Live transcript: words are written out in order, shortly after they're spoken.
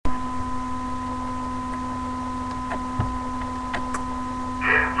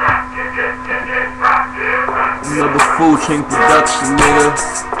another Food Chain production, nigga.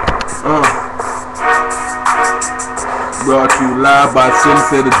 Brought to you live by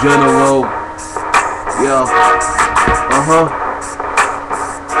Sensei the General. Yo.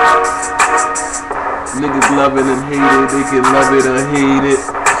 Niggas love it and hate it. They can love it or hate it.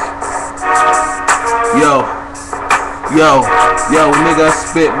 Yo, nigga, I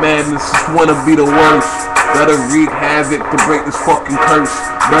spit madness, just wanna be the worst. Gotta wreak havoc to break this fucking curse.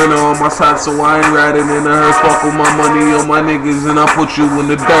 Burner on my side, so I ain't riding in the hearse. Fuck with my money on my niggas and I put you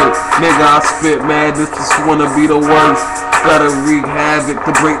in the dirt. Nigga, I spit madness, just wanna be the worst. Gotta wreak havoc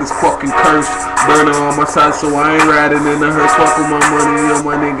to break this fucking curse. Burner on my side, so I ain't riding in the hearse. Fuck with my money on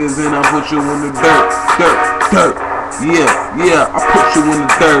my niggas and I put you in the dirt. Dirt. Yeah, I put you in the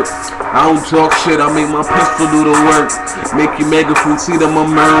dirt. I don't talk shit, I make my pistol do the work. Make you megaphone see them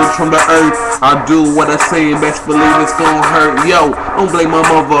emerge from the earth. I do what I say and best believe it's gon' hurt. Yo, don't blame my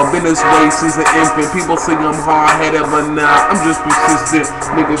mother, been this way since an infant. People say I'm hard-headed, but nah, I'm just persistent.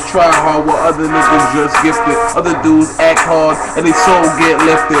 Niggas try hard while other niggas just gifted. Other dudes act hard and they soul get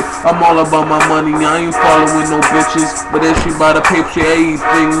lifted. I'm all about my money, I ain't following no bitches. But if she buy the paper,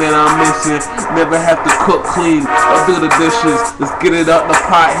 everything that I'm missing. Never have to cook clean or do the dishes. Let's get it out the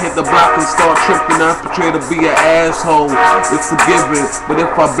pot, hit the block and start tripping. I portray to be an asshole, it's a given. But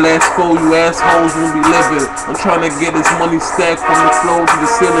if I blast for you assholes won't be living. I'm trying to get this money stacked from the floor to the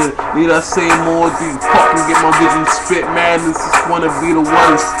ceiling. Need I say more? Do you fucking get my vision spit madness? Just wanna be the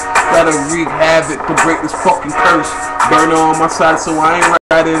worst. Gotta wreak havoc to break this fucking curse. Burner on my side, so I ain't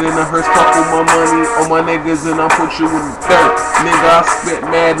riding in the hearse. Fuck with my money on my niggas and I put you in the dirt. Nigga, I spit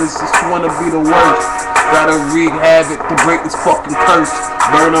madness, just wanna be the worst. Gotta wreak havoc to break this fucking curse.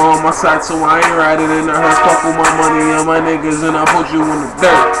 Burner on my side, so I ain't riding in the hearse. Fuck with my money on my niggas and I put you in the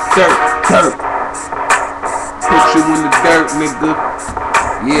dirt. Put you in the dirt, nigga.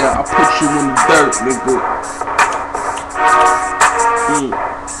 Yeah, I put you in the dirt, nigga.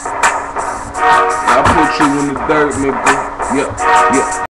 I put you in the dirt, nigga. Yeah.